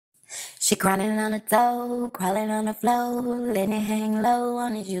She grinding on the dough, crawling on the floor, letting it hang low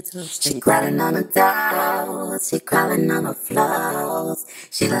on the YouTube street. She grinding on the dough, she crawling on the floors,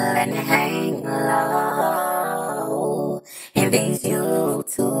 she letting it hang low in these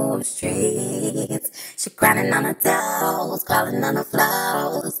YouTube streets. She grinding on the dough, crawling on the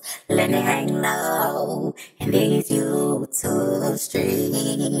floors, letting it hang low in these YouTube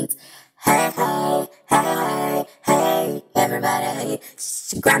streets. Hey, hey, hey, hey, everybody.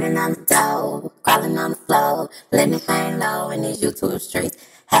 She grinding on the dough, crawling on the floor, letting it hang low in these YouTube streets.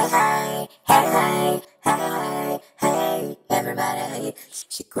 Hey, hey, hey, hey, hey, hey, everybody.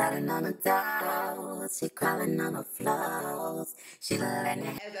 She grinding on the dough, she crawling on the floors, she letting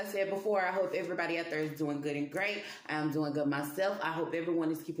it. As I said before, I hope everybody out there is doing good and great. I'm doing good myself. I hope everyone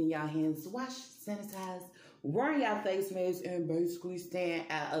is keeping y'all hands washed, sanitized, wearing y'all face masks, and basically staying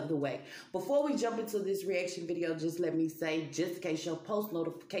out of the way. Before we jump into this reaction video, just let me say, just in case your post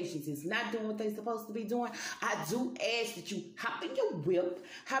notifications is not doing what they're supposed to be doing, I do ask that you hop in your whip,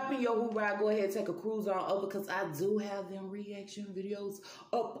 hop in your Hoodie, go ahead and take a cruise on over, because I do have them reaction videos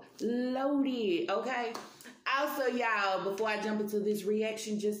uploaded, okay? Also, y'all, before I jump into this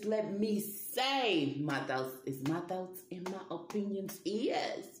reaction, just let me say, my thoughts and my opinions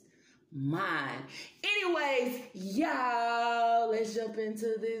is mine. Anyways, y'all, let's jump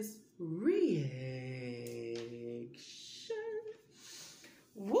into this reaction.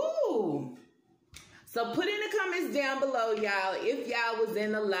 Woo! So put in the comments down below, y'all, if y'all was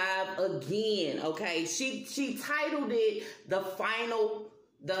in the live again, okay? She titled it the final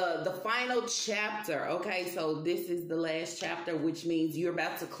chapter, okay? So this is the last chapter, which means you're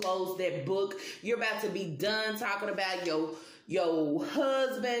about to close that book. You're about to be done talking about your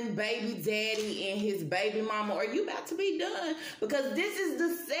husband, baby daddy, and his baby mama. Are you about to be done? Because this is the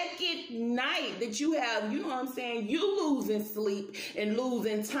second night that you have, you know what I'm saying, you losing sleep and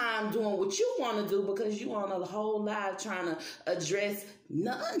losing time doing what you want to do because you on a whole live trying to address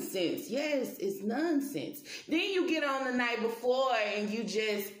nonsense. Yes, it's nonsense. Then you get on the night before and you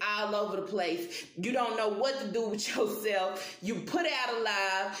just all over the place. You don't know what to do with yourself. You put out a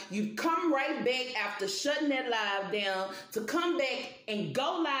live. You come right back after shutting that live down to come back and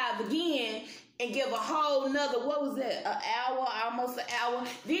go live again and give a whole nother, what was that, an hour, almost an hour.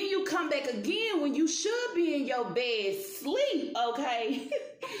 Then you come back again when you should be in your bed sleep, okay?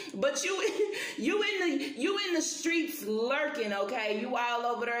 But you in the streets lurking, okay? You all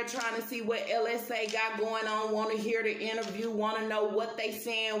over there trying to see what LSA got going on, want to hear the interview, want to know what they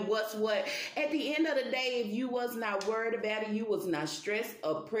saying, what's what. At the end of the day, if you was not worried about it, you was not stressed,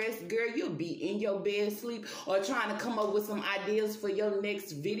 oppressed, girl, you'll be in your bed sleep or trying to come up with some ideas for your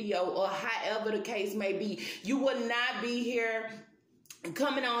next video or however the case may be. You would not be here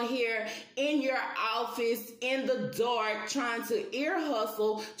coming on here in your office in the dark trying to ear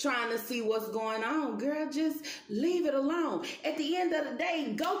hustle, trying to see what's going on. Girl, just leave it alone. At the end of the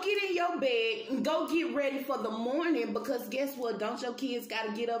day, go get in your bed and go get ready for the morning, because guess what? Don't your kids got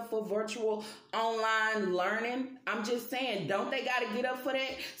to get up for virtual online learning? I'm just saying, don't they got to get up for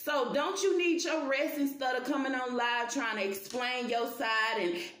that? So don't you need your rest instead of coming on live trying to explain your side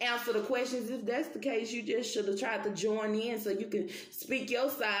and answer the questions? If that's the case, you just should have tried to join in so you can speak your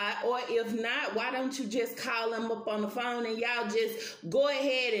side. Or if not, why don't you just call them up on the phone and y'all just go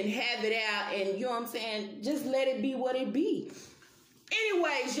ahead and have it out, and you know what I'm saying, just let it be what it be.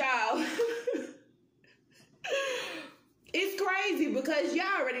 Anyways, y'all, it's crazy because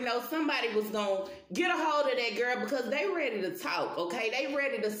y'all already know somebody was gonna get a hold of that girl because they ready to talk, okay? They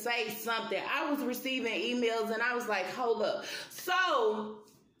ready to say something. I was receiving emails and I was like, hold up. So,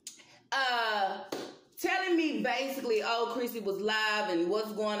 telling me basically, oh, Chrissy was live and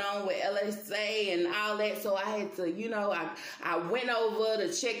what's going on with LSA and all that. So I had to, you know, I went over to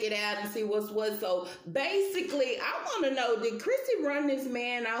check it out and see what's what. So basically, I want to know, did Chrissy run this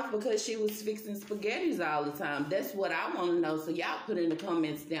man off because she was fixing spaghettis all the time? That's what I want to know. So y'all put in the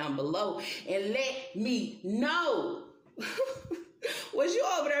comments down below and let me know. Was you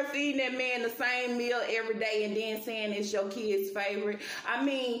over there feeding that man the same meal every day and then saying it's your kid's favorite? I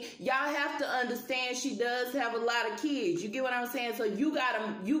mean, y'all have to understand she does have a lot of kids. You get what I'm saying? So you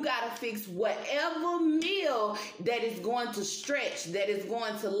gotta fix whatever meal that is going to stretch, that is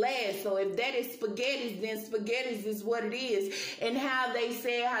going to last. So if that is spaghettis, then spaghettis is what it is. And how they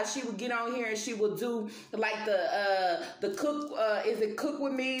said how she would get on here and she would do like the cook, is it cook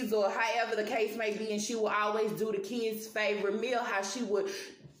with me's or however the case may be, and she will always do the kids' favorite meal. How she would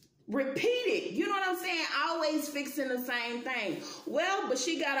repeat it. You know what I'm saying? Always fixing the same thing. Well, but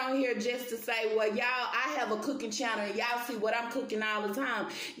she got on here just to say, well, y'all, I have a cooking channel and y'all see what I'm cooking all the time.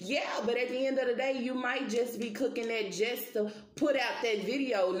 Yeah, but at the end of the day, you might just be cooking that just to put out that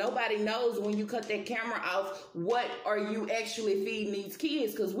video. Nobody knows when you cut that camera off, what are you actually feeding these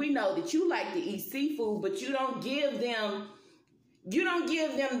kids? Because we know that you like to eat seafood, but you don't give them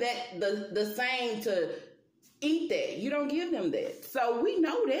that the same to eat that. You don't give them that. So we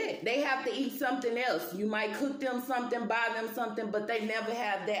know that. They have to eat something else. You might cook them something, buy them something, but they never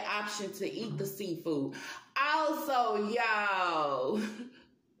have that option to eat the seafood. Also, y'all,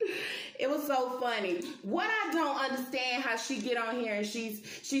 it was so funny. What I don't understand how she get on here and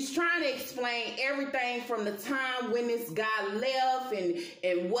she's trying to explain everything from the time when this guy left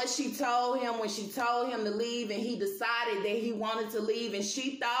and what she told him when she told him to leave and he decided that he wanted to leave, and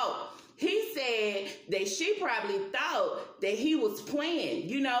he said that she probably thought that he was playing.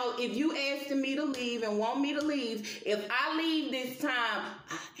 You know, if you asking me to leave and want me to leave, if I leave this time,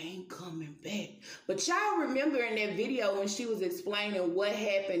 I ain't coming back. But y'all remember in that video when she was explaining what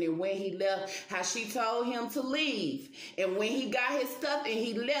happened and when he left, how she told him to leave. And when he got his stuff and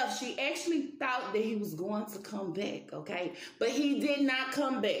he left, she actually thought that he was going to come back, okay? But he did not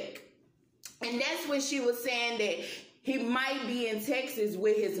come back. And that's when she was saying that he might be in Texas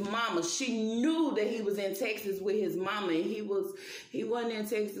with his mama. She knew that he was in Texas with his mama. And he wasn't in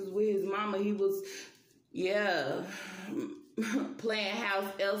Texas with his mama. He was, playing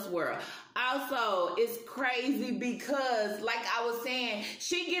house elsewhere. Also, it's crazy because, like I was saying,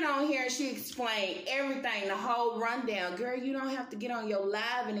 she get on here and she explained everything, the whole rundown. Girl, you don't have to get on your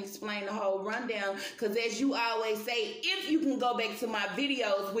live and explain the whole rundown, because as you always say, if you can go back to my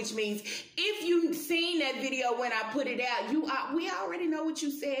videos, which means if you seen that video when I put it out, we already know what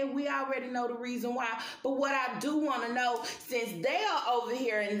you said. We already know the reason why. But what I do want to know, since they are over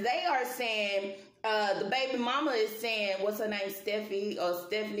here and they are saying, the baby mama is saying, what's her name, Stephanie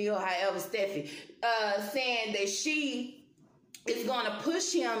or however, Steffi, saying that she is going to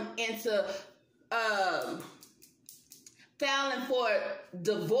push him into filing for a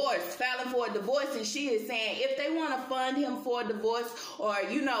divorce, and she is saying if they want to fund him for a divorce, or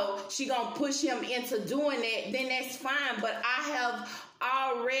she gonna push him into doing that, then that's fine. But I have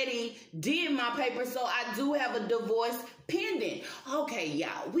already did my papers, so I do have a divorce pending. Okay,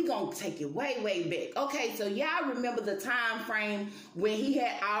 y'all, we gonna take it way back. Okay, so y'all remember the time frame when he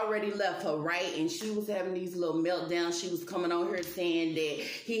had already left her, right? And she was having these little meltdowns. She was coming on here saying that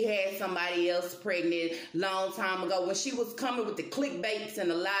he had somebody else pregnant long time ago, when she was coming with the clickbaits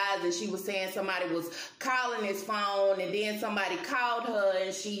and the lies, and she was saying somebody was calling his phone, and then somebody called her,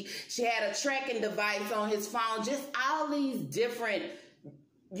 and she had a tracking device on his phone. Just all these different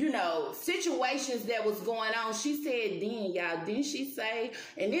situations that was going on. She said then, y'all, didn't she say,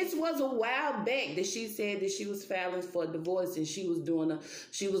 and this was a while back, that she said that she was filing for a divorce and she was going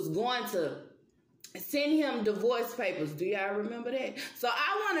to send him divorce papers. Do y'all remember that? So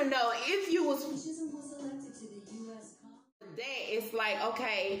I want to know if you was elected to the U.S. That it's like,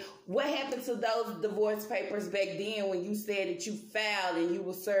 okay, what happened to those divorce papers back then when you said that you filed and you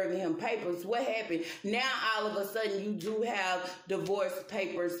were serving him papers? What happened? Now all of a sudden you do have divorce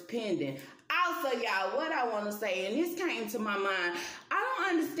papers pending. Also, y'all, what I want to say, and this came to my mind, I don't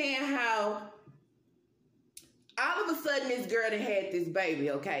understand how all of a sudden this girl done had this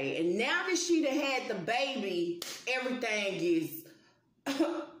baby, okay? And now that she done had the baby, everything is,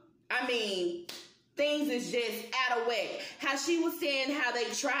 things is just out of whack. How she was saying how they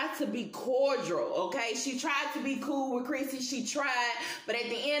tried to be cordial, okay? She tried to be cool with Chrissy. She tried, but at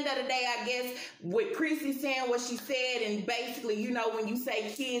the end of the day, I guess, with Chrissy saying what she said, and basically, when you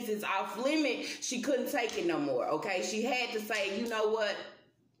say kids is off limit, she couldn't take it no more, okay? She had to say, you know what?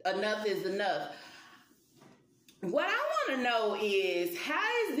 Enough is enough. What I want to know is, how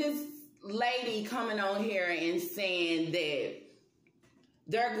is this lady coming on here and saying that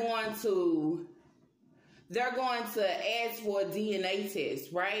they're going to ask for a DNA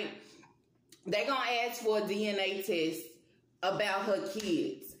test, right? They're going to ask for a DNA test about her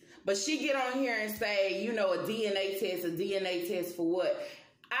kids. But she get on here and say, a DNA test for what?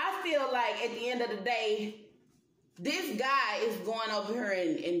 I feel like at the end of the day, this guy is going over here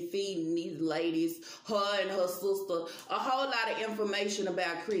and feeding these ladies, her and her sister, a whole lot of information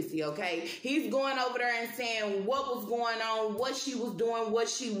about Chrissy, okay? He's going over there and saying what was going on, what she was doing, what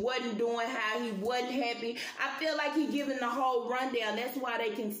she wasn't doing, how he wasn't happy. I feel like he's giving the whole rundown. That's why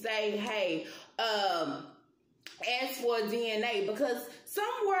they can say, hey, ask for a DNA, because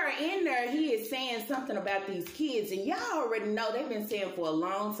somewhere in there he is saying something about these kids, and y'all already know they've been saying for a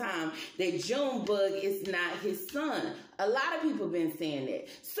long time that Junebug is not his son. A lot of people been saying that.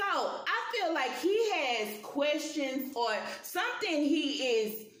 So I feel like he has questions or something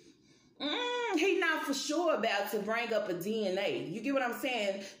he not for sure about to bring up a DNA. You get what I'm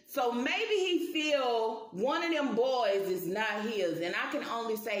saying? So maybe he feel one of them boys is not his. And I can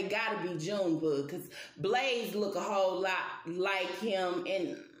only say gotta be Junebug, because Blaze look a whole lot like him,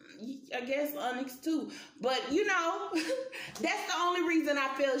 and I guess Onyx too. But you know, that's the only reason I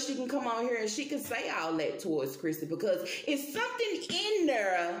feel she can come on here and she can say all that towards Chrissy, because it's something in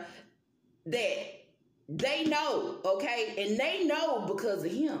there that they know, okay? And they know because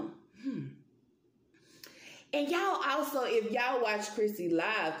of him. And y'all also, if y'all watch Chrissy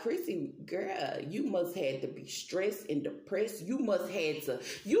live, Chrissy, girl, you must had to be stressed and depressed. You must had to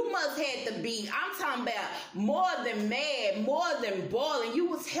be, I'm talking about more than mad, more than boiling. You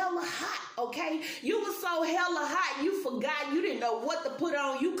was hella hot, okay? You was so hella hot, you forgot, you didn't know what to put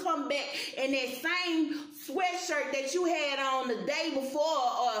on. You come back in that same sweatshirt that you had on the day before,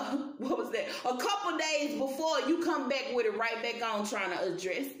 or what was that? A couple days before, you come back with it right back on trying to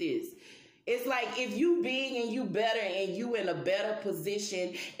address this. It's like if you big and you better and you in a better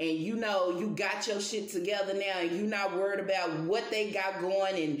position and you know you got your shit together now and you not worried about what they got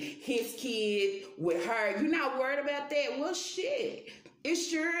going and his kid with her, you not worried about that. Well, shit, it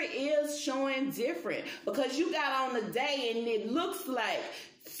sure is showing different, because you got on the day and it looks like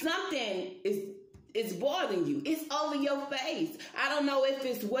something is bothering you. It's over your face. I don't know if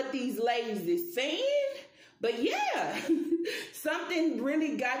it's what these ladies is saying, but yeah, something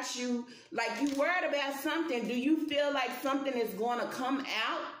really got you, like you worried about something. Do you feel like something is going to come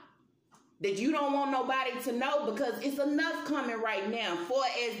out that you don't want nobody to know? Because it's enough coming right now for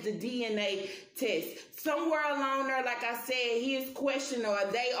as the DNA test. Somewhere along there, like I said, his question or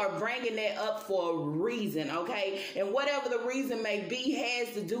they are bringing that up for a reason, okay? And whatever the reason may be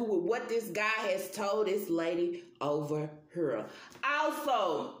has to do with what this guy has told this lady over her.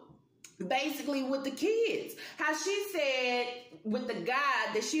 Also, basically with the kids, how she said with the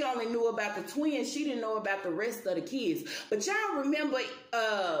guy that she only knew about the twins, she didn't know about the rest of the kids. But y'all remember,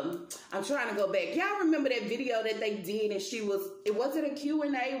 I'm trying to go back, y'all remember that video that they did, and it wasn't a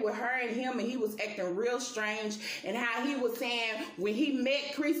Q&A with her and him, and he was acting real strange, and how he was saying when he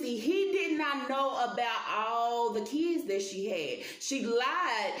met Chrissy, he did not know about all the kids that she had. She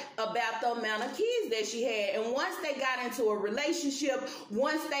lied about the amount of kids that she had, and once they got into a relationship,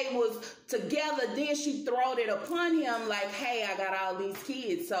 once they was together, then she throwed it upon him like, hey, I got all these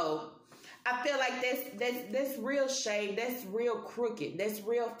kids. So I feel like that's real shade, that's real crooked, that's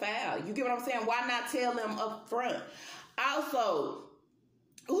real foul. You get what I'm saying? Why not tell them up front? Also,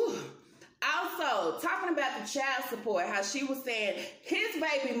 talking about the child support, how she was saying his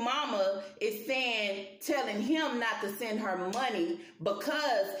baby mama is telling him not to send her money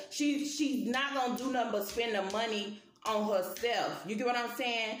because she's not gonna do nothing but spend the money on herself. You get what I'm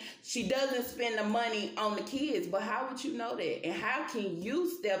saying? She doesn't spend the money on the kids. But how would you know that? And how can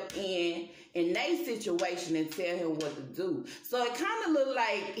you step in their situation and tell him what to do? So it kind of looked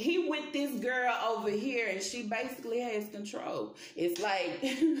like he with this girl over here and she basically has control. It's like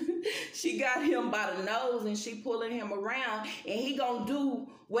she got him by the nose and she pulling him around, and he gonna do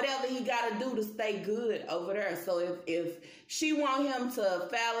whatever he gotta do to stay good over there. So if she want him to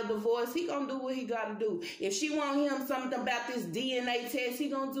file a divorce, he gonna do what he gotta do. If she want him something about this DNA test, he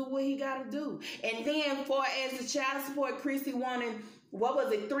gonna do what he gotta do. And then for as the child support, Chrissy wanted, what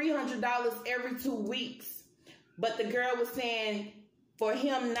was it, $300 every 2 weeks. But the girl was saying for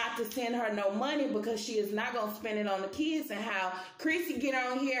him not to send her no money because she is not going to spend it on the kids, and how Chrissy get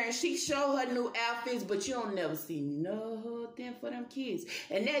on here and she show her new outfits, but you don't never see nothing for them kids.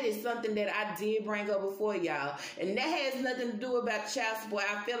 And that is something that I did bring up before, y'all. And that has nothing to do about child support.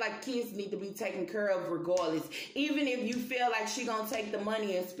 I feel like kids need to be taken care of regardless. Even if you feel like she going to take the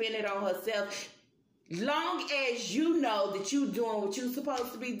money and spend it on herself, long as you know that you doing what you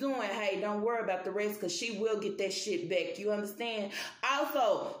supposed to be doing, hey, don't worry about the rest, because she will get that shit back. You understand?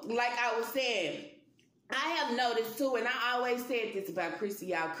 Also, like I was saying, I have noticed too, and I always said this about Chrissy,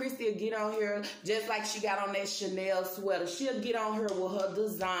 y'all. Chrissy will get on here just like she got on that Chanel sweater. She'll get on here with her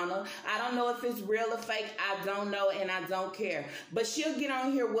designer. I don't know if it's real or fake. I don't know, and I don't care. But she'll get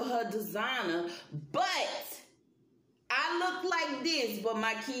on here with her designer. But I look like this, but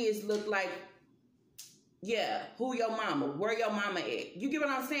my kids look like, yeah, who your mama? Where your mama at? You get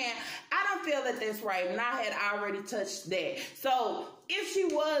what I'm saying? I don't feel that that's right, and I had already touched that. So if she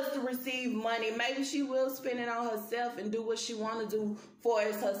was to receive money, maybe she will spend it on herself and do what she want to do for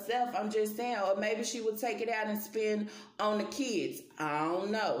as herself. I'm just saying, or maybe she would take it out and spend on the kids. I don't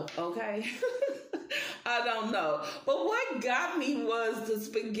know, okay? I don't know. But what got me was the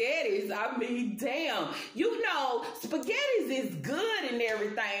spaghettis. I mean, damn. You know, spaghettis is good and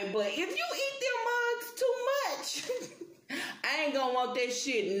everything, but if you eat them mugs too much, I ain't gonna want that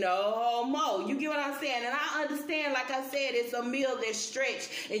shit no more. You get what I'm saying? And I understand, like I said, it's a meal that's stretched,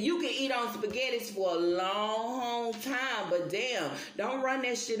 and you can eat on spaghettis for a long time, but damn, don't run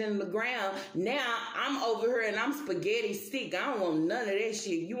that shit in the ground. Now, I'm over here and I'm spaghetti sick. I don't want none of that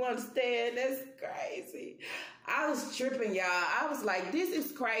shit. You understand? That's crazy. I was tripping, y'all. I was like, this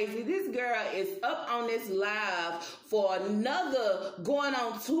is crazy. This girl is up on this live for another going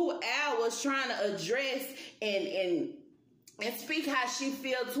on 2 hours trying to address and speak how she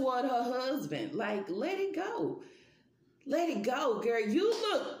feels toward her husband. Like, let it go. Let it go, girl.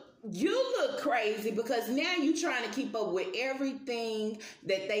 You look crazy because now you trying to keep up with everything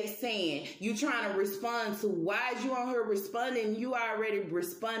that they saying. You trying to respond to why is you on her responding? You already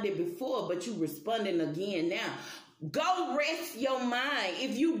responded before, but you responding again now. Go rest your mind.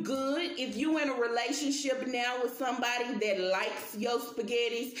 If you good, if you in a relationship now with somebody that likes your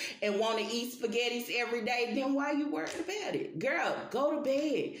spaghettis and want to eat spaghettis every day, then why you worried about it? Girl, go to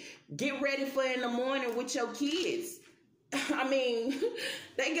bed. Get ready for in the morning with your kids. I mean,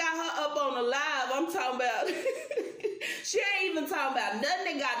 they got her up on the live. I'm talking about, she ain't even talking about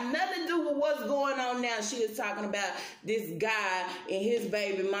nothing that got nothing to do with what's going on now. She is talking about this guy and his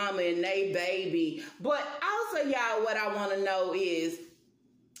baby mama and they baby. But also, y'all, what I want to know is,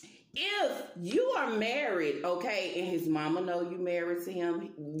 if you are married, okay, and his mama know you married to him,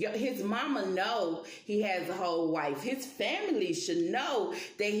 his mama know he has a whole wife. His family should know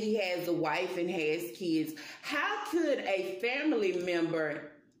that he has a wife and has kids. How could a family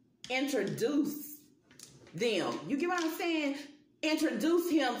member introduce them? You get what I'm saying? Introduce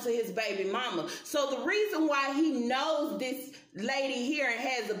him to his baby mama. So the reason why he knows this lady here and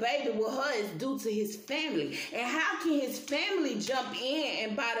has a baby with her is due to his family. And how can his family jump in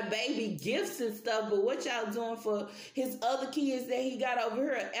and buy the baby gifts and stuff, but what y'all doing for his other kids that he got over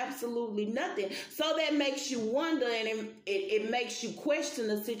here? Absolutely nothing. So that makes you wonder, and it makes you question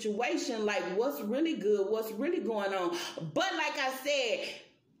the situation, like what's really good, what's really going on. But like I said,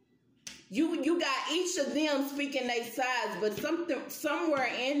 you got each of them speaking their sides, but somewhere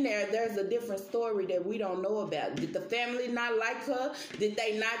in there's a different story that we don't know about. Did the family not like her? Did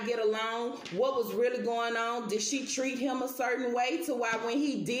they not get along? What was really going on? Did she treat him a certain way to why when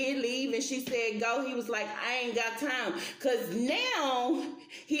he did leave and she said go, he was like, I ain't got time? Because now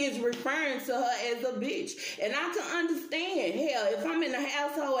he is referring to her as a bitch. And I can understand, hell, if I'm in the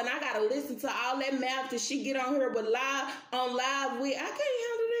household and I got to listen to all that mouth that she get on her with live with, I can't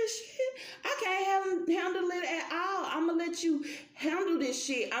handle that shit. I can't handle it at all. I'm going to let you handle this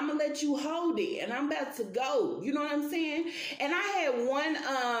shit. I'm going to let you hold it. And I'm about to go. You know what I'm saying? And I had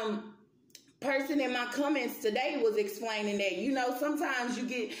one person in my comments today was explaining that, you know, sometimes you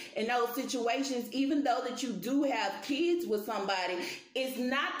get in those situations, even though that you do have kids with somebody, it's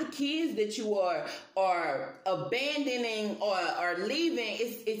not the kids that you are abandoning or leaving.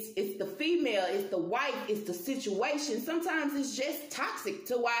 It's the female, it's the wife, it's the situation. Sometimes it's just toxic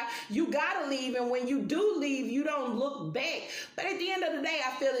to why you gotta leave, and when you do leave, you don't look back. But at the end of the day,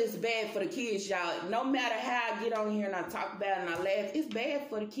 I feel it's bad for the kids, y'all. No matter how I get on here and I talk about it and I laugh, it's bad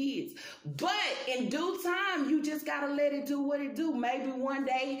for the kids. But in due time, you just gotta let it do what it do. Maybe one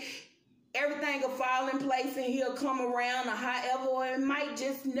day everything will fall in place and he'll come around or however, or it might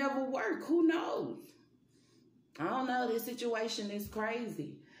just never work. Who knows? I don't know. This situation is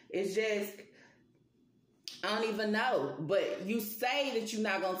crazy. It's just, I don't even know. But you say that you're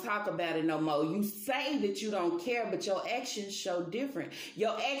not going to talk about it no more. You say that you don't care, but your actions show different.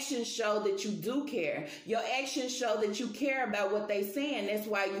 Your actions show that you do care. Your actions show that you care about what they saying. That's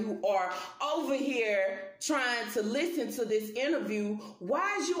why you are over here trying to listen to this interview.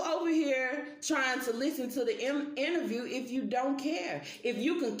 Why is you over here trying to listen to the interview if you don't care? If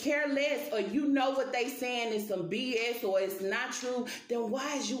you can care less, or you know what they saying is some BS or it's not true, then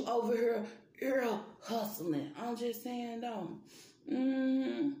why is you over here hustling? I'm just saying, though.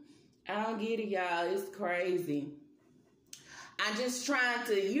 I don't get it, y'all. It's crazy. I'm just trying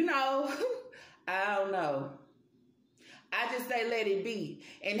to, you know, I don't know. I just say let it be.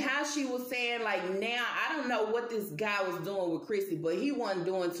 And how she was saying, like, now, I don't know what this guy was doing with Chrissy, but he wasn't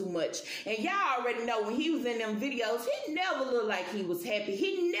doing too much. And y'all already know when he was in them videos, he never looked like he was happy.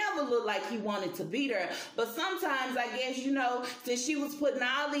 He never looked like he wanted to be there. But sometimes, I guess, you know, since she was putting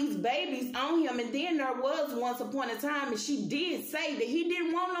all these babies on him, and then there was once upon a time, and she did say that he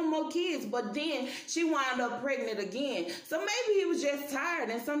didn't want no more kids, but then she wound up pregnant again. So maybe he was just tired,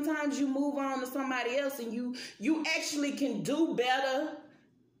 and sometimes you move on to somebody else, and you actually can do better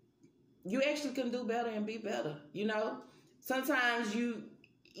you actually can do better and be better. You know, sometimes you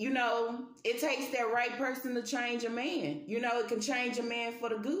know, it takes that right person to change a man. You know, it can change a man for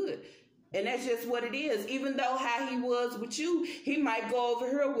the good. And that's just what it is. Even though how he was with you, he might go over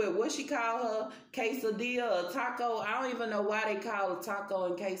here with what she call her, quesadilla or taco. I don't even know why they call her taco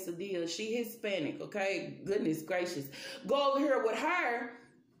and quesadilla. She Hispanic, okay? Goodness gracious. Go over here with her,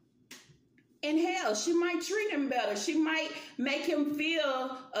 and hell, she might treat him better. She might make him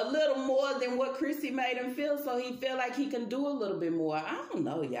feel a little more than what Chrissy made him feel, so he feel like he can do a little bit more. I don't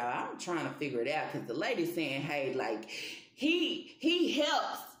know, y'all. I'm trying to figure it out, because the lady's saying, hey, like, he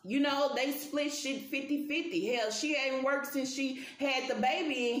helps. You know, they split shit 50-50. Hell, she ain't worked since she had the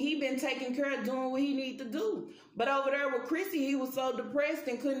baby, and he been taking care of doing what he need to do. But over there with Chrissy, he was so depressed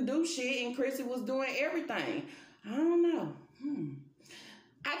and couldn't do shit, and Chrissy was doing everything. I don't know.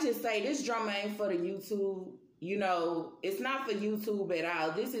 I just say this drama ain't for the YouTube. You know, it's not for YouTube at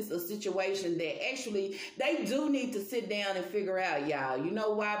all. This is a situation that actually they do need to sit down and figure out, y'all. You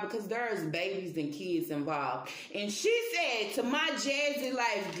know why? Because there's babies and kids involved. And she said to my jazzy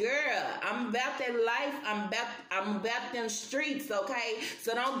life, girl, I'm about that life. I'm about them streets, okay?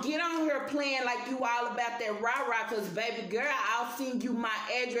 So don't get on here playing like you all about that rah-rah, because baby girl, I'll send you my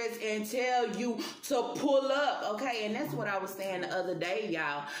address and tell you to pull up, okay? And that's what I was saying the other day,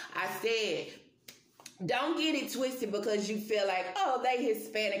 y'all. I said, don't get it twisted because you feel like, oh, they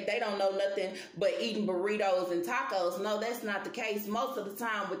Hispanic, they don't know nothing but eating burritos and tacos. No, that's not the case. Most of the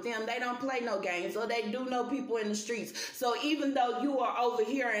time with them, they don't play no games, or they do know people in the streets. So even though you are over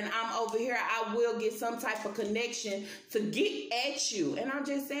here and I'm over here, I will get some type of connection to get at you. And I'm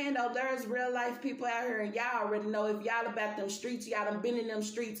just saying, though, there's real life people out here, and y'all already know if y'all about them streets, y'all done been in them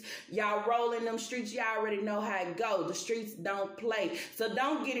streets, y'all roll in them streets, y'all already know how it go. The streets don't play. So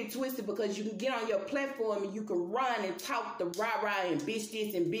don't get it twisted because you can get on your platform and you can run and talk the rah-rah and bitch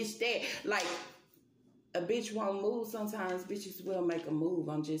this and bitch that. Like, a bitch won't move. Sometimes bitches will make a move.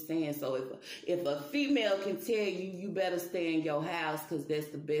 I'm just saying. So if a female can tell you, you better stay in your house because that's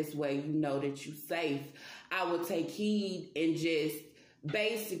the best way you know that you safe, I would take heed and just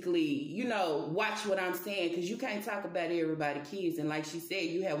basically, you know, watch what I'm saying, because you can't talk about everybody's kids. And like she said,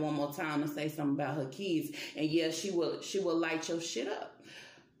 you have one more time to say something about her kids, and yeah, she will light your shit up.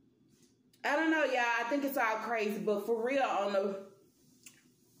 I don't know, y'all. I think it's all crazy, but for real, on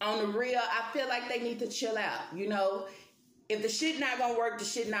the real, I feel like they need to chill out. You know, if the shit not gonna work, the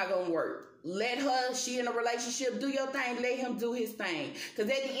shit not gonna work. Let her, she in a relationship, do your thing, let him do his thing.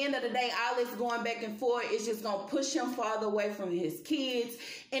 Because at the end of the day, all this going back and forth is just gonna push him farther away from his kids,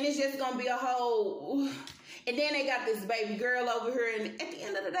 and it's just gonna be a whole. And then they got this baby girl over here, and at the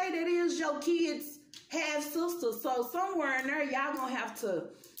end of the day, that is your kids' half sister. So somewhere in there, y'all gonna have to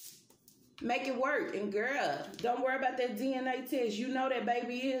make it work. And girl, don't worry about that DNA test. You know that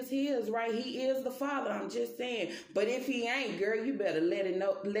baby is his, right? He is the father. I'm just saying. But if he ain't, girl, you better let him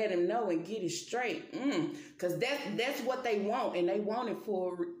know and get it straight. Because that's what they want, and they want it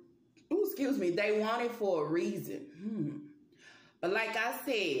for they want it for a reason. But like I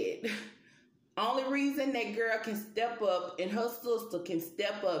said, only reason that girl can step up and her sister can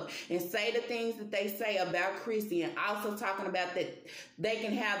step up and say the things that they say about Chrissy, and also talking about that they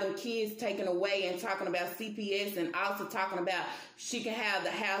can have their kids taken away, and talking about CPS, and also talking about she can have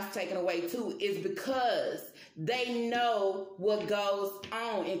the house taken away too, is because they know what goes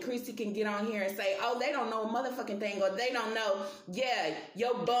on. And Chrissy can get on here and say, oh, they don't know a motherfucking thing, or they don't know, yeah,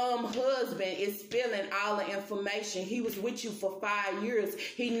 your bum husband is spilling all the information. He was with you for 5 years.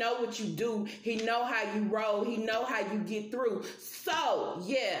 He know what you do. He know how you roll. He know how you get through. So,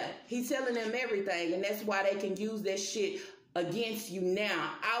 yeah, he's telling them everything, and that's why they can use that shit against you now.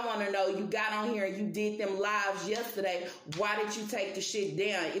 I want to know, you got on here and you did them lives yesterday. Why did you take the shit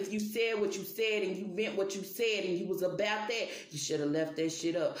down? If you said what you said and you meant what you said and you was about that, you should have left that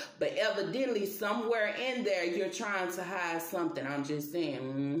shit up. But evidently, somewhere in there, you're trying to hide something. I'm just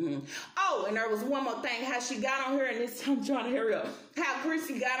saying. Oh, and there was one more thing. How she got on here, and this, I'm trying to hurry up. How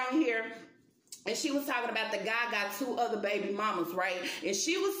Chrissy got on here, and she was talking about the guy got 2 other baby mamas, right? And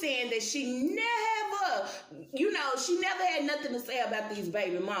she was saying that she never, you know, she never had nothing to say about these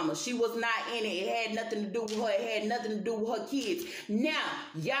baby mamas. She was not in it. It had nothing to do with her. It had nothing to do with her kids. Now,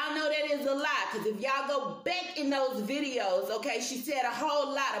 y'all know that is a lie, because if y'all go back in those videos, okay, she said a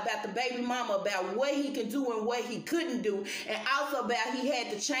whole lot about the baby mama, about what he could do and what he couldn't do, and also about he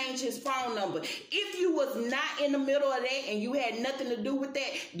had to change his phone number. If you was not in the middle of that and you had nothing to do with that,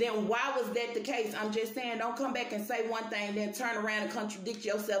 then why was that the case? I'm just saying, don't come back and say one thing, then turn around and contradict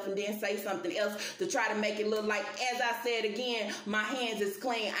yourself, and then say something else to try try to make it look like, as I said again, my hands is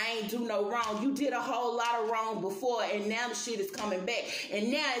clean. I ain't do no wrong. You did a whole lot of wrong before, and now the shit is coming back.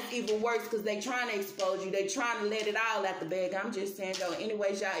 And now it's even worse because they trying to expose you. They trying to let it all out the bag. I'm just saying, though.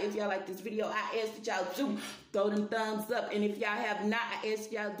 Anyways, y'all, if y'all like this video, I ask that y'all do throw them thumbs up. And if y'all have not, I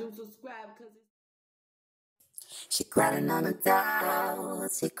ask y'all do subscribe because it's She crawling on the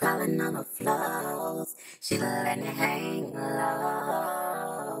dolls, she crawling on the floors, she letting it hang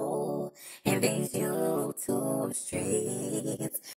low in these YouTube streets.